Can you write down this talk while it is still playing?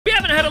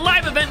haven't had a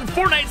live event in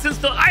Fortnite since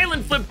the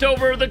island flipped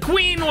over, the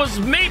queen was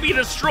maybe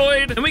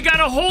destroyed, and we got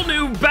a whole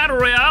new battle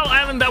royale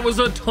island that was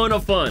a ton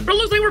of fun. But it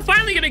looks like we're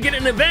finally gonna get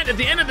an event at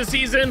the end of the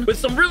season with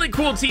some really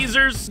cool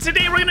teasers.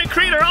 Today we're gonna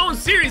create our own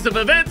series of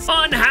events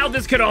on how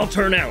this could all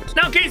turn out.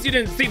 Now, in case you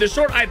didn't see the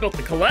short, I built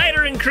the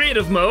collider in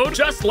creative mode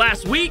just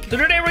last week. So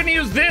today we're gonna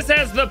use this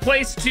as the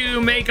place to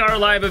make our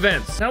live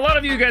events. Now, a lot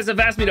of you guys have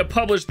asked me to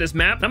publish this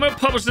map. I'm gonna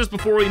publish this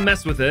before we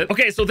mess with it.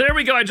 Okay, so there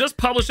we go. I just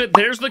published it.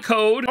 There's the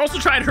code. Also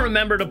try to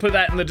remember to put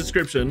that in the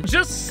description.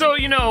 Just so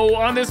you know,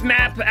 on this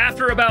map,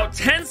 after about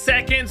 10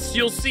 seconds,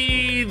 you'll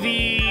see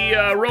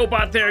the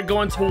robot there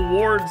going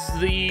towards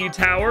the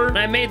tower. And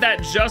I made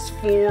that just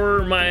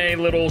for my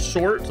little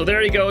short. So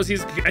there he goes.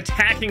 He's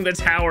attacking the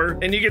tower.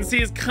 And you can see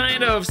he's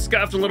kind of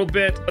scuffed a little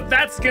bit. But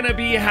that's gonna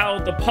be how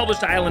the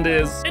published island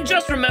is. And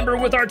just remember,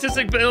 with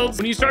artistic builds,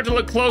 when you start to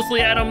look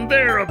closely at them,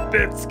 they're a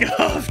bit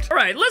scuffed. All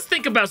right, let's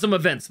think about some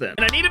events then.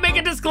 And I need to make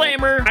a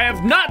disclaimer. I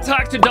have not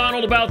talked to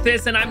Donald about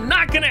this, and I'm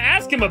not gonna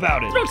ask him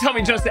about it. Don't tell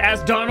me just to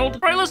ask Donald.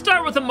 All right, let's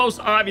start with the most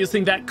obvious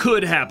thing that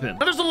could happen.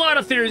 Now, there's a lot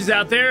of theories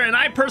out there, and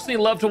I personally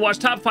love to watch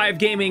Top 5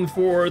 Gaming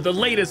for the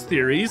latest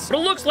theories. But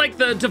it looks like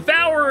the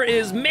Devourer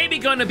is maybe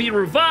gonna be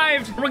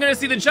revived, and we're gonna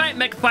see the giant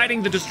mech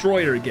fighting the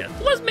Destroyer again.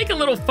 So let's make a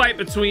little fight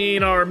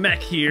between our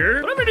mech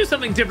here. But I'm gonna do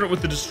something different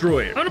with the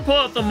Destroyer. I'm gonna pull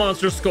out the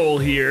monster skull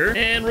here,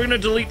 and we're gonna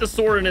delete the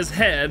sword in his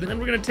head, and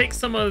we're gonna take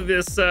some of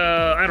this,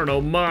 I don't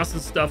know, moss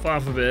and stuff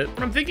off of it.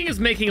 What I'm thinking is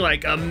making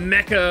like a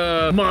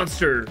mecha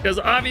monster, because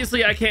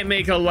obviously I can't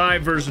make a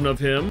live version of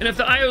him. And if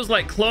the IO's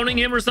like cloning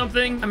him or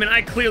something, I mean,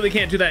 I clearly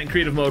can't do that in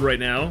creative mode right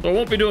now, so I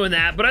won't be doing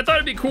that. But I thought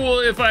it'd be cool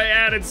if I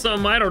added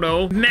some, I don't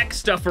know, mech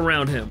stuff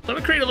around him. So I'm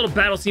gonna create a little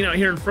battle scene out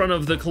here in front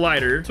of the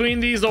collider between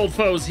these old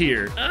foes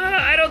here.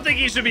 I don't think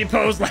he should be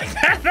posed like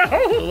that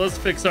though. So let's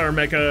fix our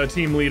mecha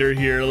team leader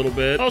here a little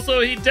bit.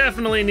 Also, he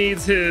definitely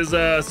needs his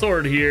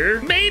sword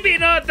here. Maybe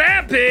not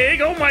that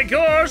big. Oh my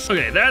gosh.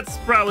 Okay, that's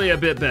probably a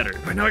bit better.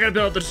 All right, now I gotta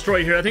build out the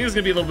Destroyer here. I think it's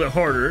gonna be a little bit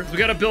harder. We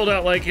gotta build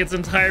out like its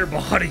entire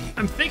body.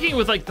 I'm thinking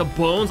with like the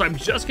bones, I'm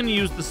just gonna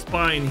use the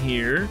spine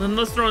here. And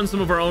let's throw in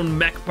some of our own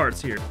mech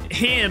parts here.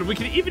 And we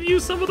can even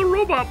use some of the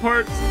robot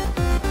parts.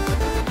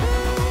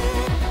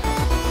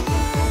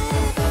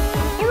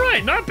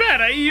 Not bad.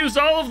 I used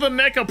all of the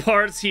mecha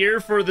parts here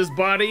for this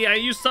body. I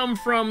used some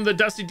from the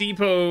Dusty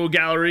Depot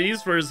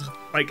galleries for his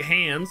like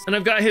hands, and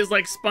I've got his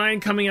like spine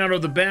coming out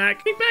of the back.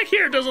 I think back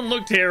here it doesn't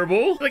look terrible.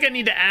 I feel like I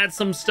need to add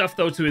some stuff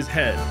though to his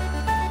head.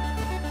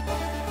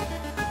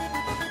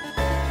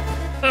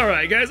 All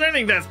right, guys, I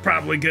think that's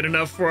probably good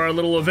enough for our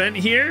little event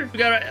here. We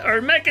got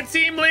our mecha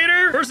team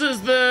leader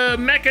versus the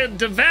mecha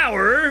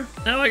devourer.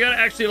 Now I gotta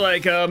actually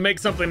like make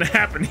something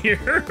happen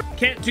here.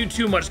 Can't do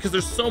too much because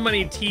there's so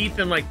many teeth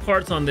and like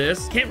parts on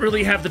this. Can't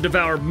really have the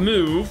devourer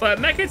move, but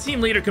mecha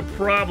team leader could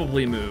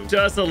probably move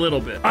just a little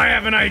bit. I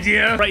have an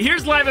idea. Right,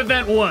 here's live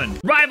event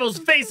 1. Rivals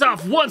face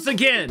off once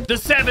again. The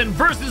 7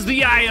 versus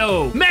the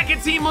IO.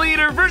 Mecha team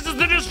leader versus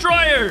the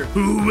Destroyer.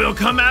 Who will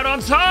come out on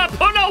top?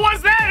 Oh no,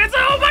 what's that? It's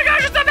oh my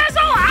gosh, it's a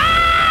missile!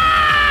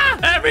 Ah!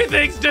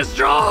 Everything's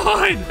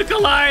destroyed! The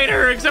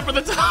collider, except for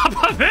the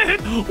top of it!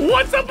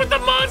 What's up with the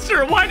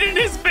monster? Why didn't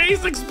his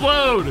face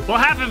explode? Well,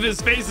 half of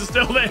his face is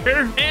still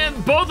there,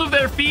 and both of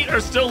their feet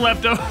are still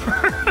left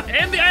over.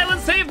 And the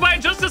island's saved by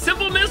just a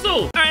simple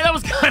missile! Alright, that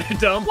was kind of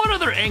dumb. What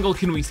other angle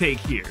can we take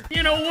here?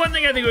 You know, one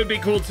thing I think would be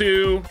cool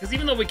too, because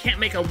even though we can't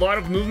make a lot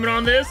of movement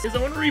on this, is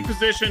I want to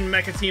reposition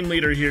Mecha Team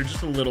Leader here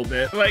just a little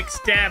bit. Like,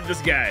 stab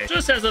this guy.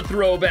 Just as a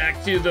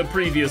throwback to the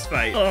previous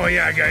fight. Oh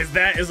yeah, guys,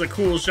 that is a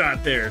cool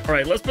shot there.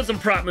 Alright, let's put some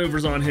prop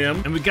movers on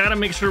him, and we gotta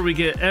make sure we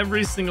get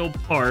every single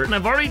part. And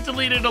I've already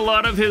deleted a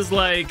lot of his,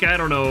 like, I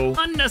don't know,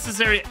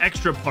 unnecessary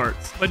extra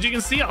parts. But you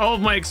can see all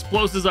of my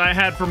explosives I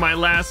had for my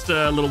last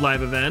little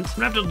live event.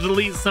 I'm gonna have to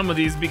delete some of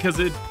these because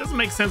it doesn't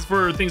make sense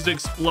for things to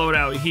explode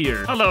out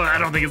here. Although I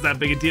don't think it's that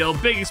big a deal.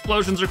 Big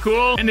explosions are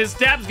cool, and his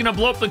stab's gonna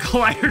blow up the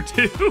collider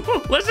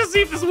too. Let's just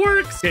see if this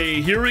works.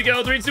 Okay, here we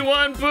go. 3, 2,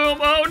 1, boom.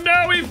 Oh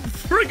no, we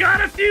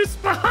forgot a few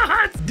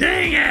spots.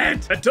 Dang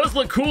it. That does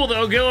look cool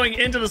though, going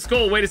into the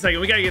skull. Wait a second,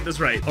 we gotta get this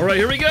right. All right,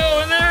 here we go,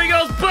 and there he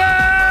goes. Boom!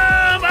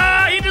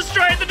 Ah, he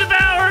destroyed the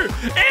Devourer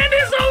and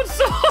his own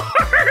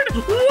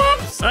sword.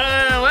 Whoops.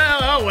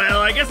 Oh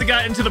well, I guess it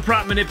got into the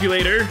prop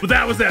manipulator, but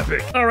that was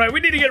epic. All right, we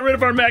need to get rid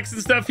of our mechs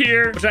and stuff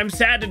here, which I'm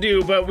sad to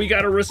do, but we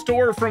got to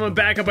restore from a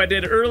backup I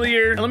did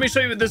earlier. And let me show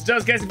you what this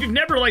does, guys. If you've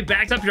never like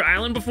backed up your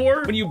island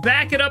before, when you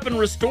back it up and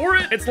restore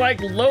it, it's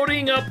like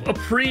loading up a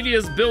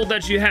previous build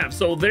that you have.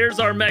 So there's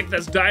our mech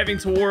that's diving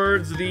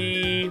towards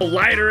the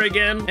collider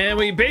again, and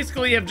we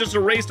basically have just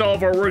erased all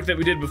of our work that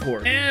we did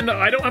before. And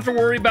I don't have to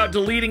worry about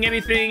deleting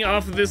anything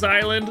off of this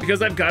island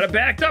because I've got it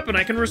backed up and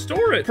I can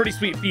restore it. Pretty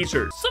sweet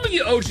feature. Some of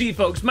you OG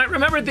folks might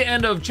remember at the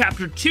end of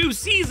Chapter 2,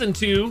 Season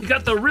 2. We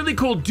got the really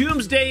cool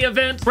Doomsday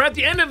event, where at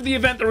the end of the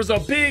event, there was a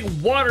big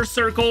water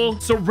circle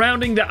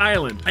surrounding the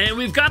island. And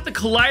we've got the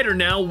Collider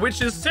now,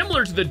 which is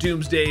similar to the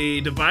Doomsday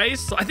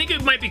device. So I think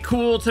it might be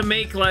cool to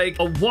make like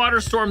a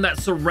water storm that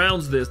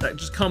surrounds this, that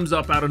just comes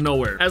up out of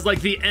nowhere as like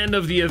the end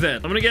of the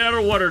event. I'm gonna get out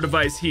our water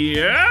device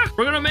here.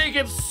 We're gonna make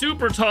it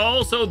super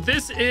tall. So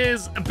this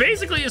is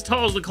basically as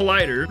tall as the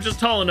Collider, which is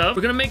tall enough.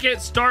 We're gonna make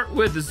it start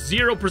with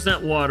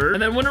 0% water.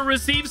 And then when it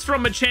receives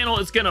from a channel,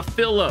 it's gonna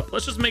fill up.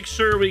 Let's just make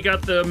sure we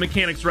got the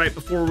mechanics right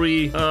before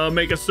we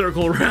make a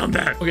circle around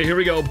that. Okay, here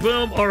we go.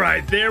 Boom. All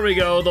right, there we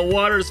go. The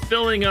water's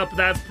filling up.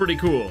 That's pretty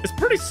cool. It's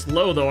pretty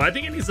slow though. I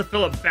think it needs to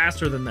fill up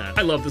faster than that.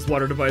 I love this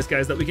water device,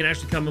 guys, that we can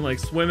actually come and like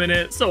swim in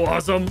it. So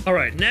awesome. All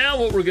right, now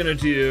what we're gonna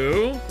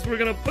do is we're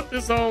gonna put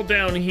this all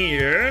down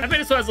here. I made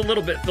it so it has a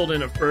little bit filled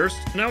in at first.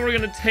 Now we're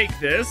gonna take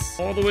this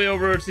all the way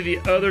over to the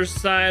other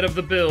side of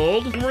the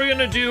build, and we're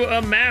gonna do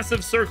a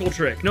massive circle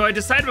trick. No, I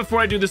decided before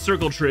I do the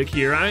circle trick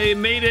here, I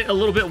made it a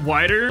little bit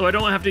wider so I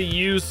don't have to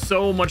use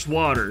so much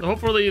water. So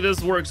hopefully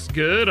this works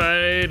good.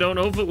 I don't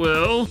know if it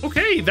will.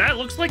 Okay, that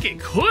looks like it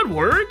could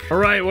work. All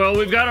right, well,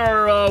 we've got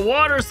our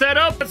water set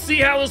up. Let's see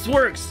how this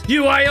works.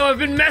 You, IO, have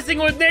been messing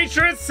with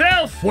nature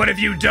itself. What have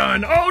you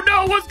done? Oh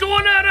no, what's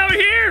going on out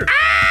here?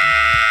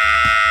 Ah!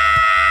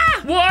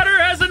 Water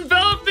has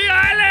enveloped the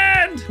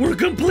island. We're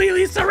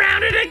completely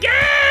surrounded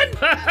again.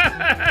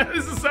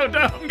 This is so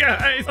dumb,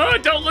 guys. Oh,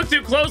 don't look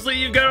too closely.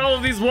 You've got all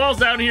of these walls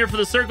down here for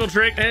the circle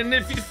trick. And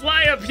if you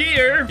fly up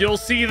here, you'll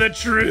see the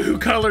true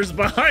colors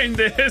behind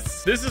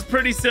this. This is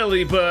pretty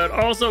silly, but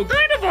also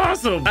kind of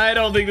awesome. I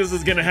don't think this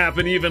is gonna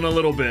happen even a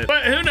little bit,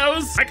 but who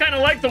knows? I kind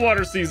of like the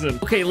water season.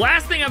 Okay,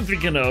 last thing I'm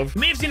thinking of.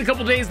 You may have seen a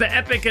couple days that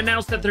Epic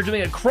announced that they're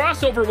doing a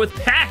crossover with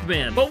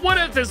Pac-Man. But what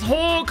if this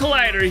whole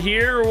Collider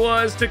here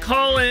was to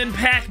call in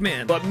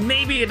Pac-Man? But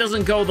maybe it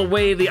doesn't go the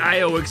way the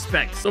IO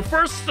expects. So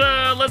first,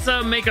 let's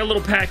make a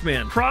little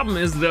Pac-Man. Problem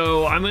is,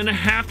 though, I'm gonna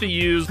have to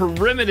use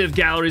primitive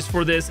galleries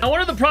for this. Now,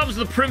 one of the problems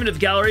with the primitive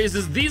galleries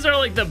is these are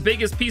like the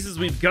biggest pieces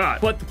we've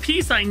got. But the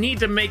piece I need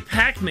to make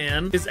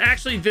Pac-Man is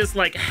actually this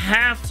like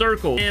half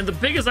circle. And the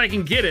biggest I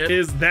can get it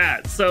is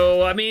that.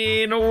 So, I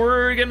mean,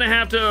 we're gonna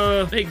have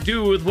to make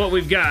do with what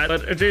we've got.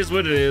 But it is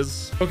what it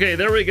is. Okay,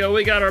 there we go.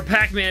 We got our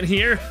Pac-Man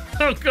here.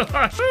 Oh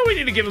gosh. Oh, we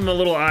need to give him a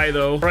little eye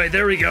though. All right,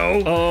 there we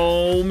go.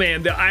 Oh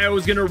man, the IO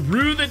is gonna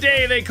rue the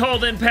day they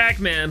called in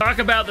Pac-Man. Talk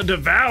about the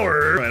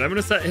Devourer. All right, I'm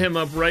gonna set him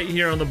up right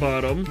here on the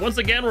bottom. Once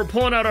again, we're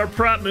pulling out our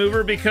prop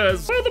mover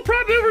because, well, the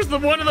prop mover is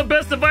one of the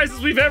best devices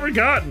we've ever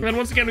gotten. And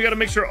once again, we gotta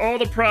make sure all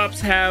the props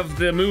have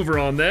the mover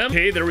on them.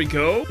 Okay, there we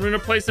go. We're gonna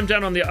place them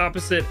down on the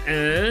opposite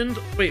end.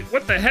 Wait,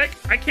 what the heck?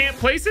 I can't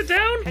place it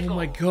down? Oh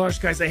my gosh,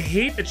 guys, I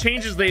hate the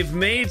changes they've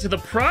made to the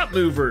prop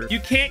mover. You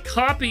can't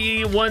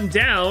copy one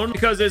down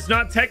because it's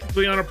not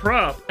technically on a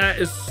prop. That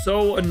is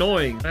so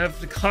annoying. I have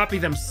to copy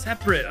them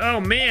separate. Oh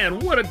man,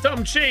 what a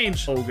dumb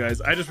change. Oh guys,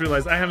 I just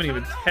realized I haven't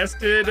even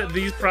tested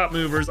these prop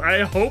movers. I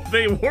hope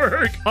they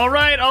work. All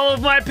right, all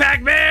of my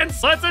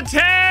Pac-Mans, let's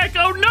attack.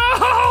 Oh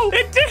no,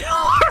 it didn't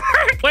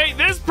work. Wait,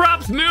 this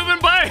prop's moving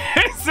by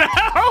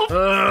itself.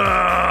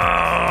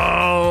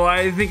 Oh,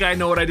 I think I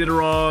know what I did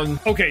wrong.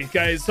 Okay,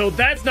 guys, so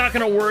that's not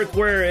gonna work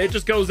where it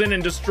just goes in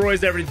and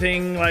destroys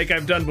everything like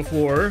I've done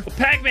before.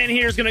 Pac-Man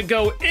here is gonna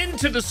go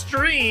into the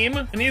stream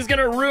and he's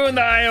gonna ruin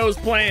the IO's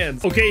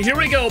plans. Okay, here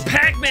we go.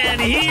 Pac-Man,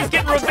 he's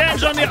getting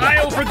revenge on the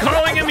IO for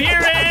calling him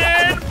here,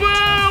 and boom!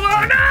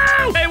 Oh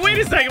no! Hey, wait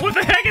a second. What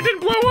the heck? It didn't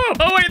blow up.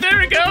 Oh wait,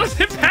 there it goes.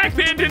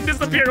 Pac-Man didn't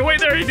disappear. Wait,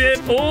 there he did.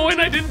 Oh,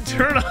 and I didn't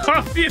turn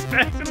off the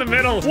effect in the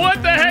middle.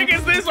 What the heck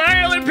is this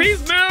island piece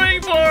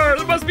moving for?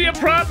 There must be a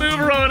prop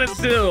mover on it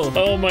still.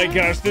 Oh my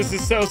gosh, this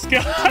is so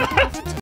scuffed.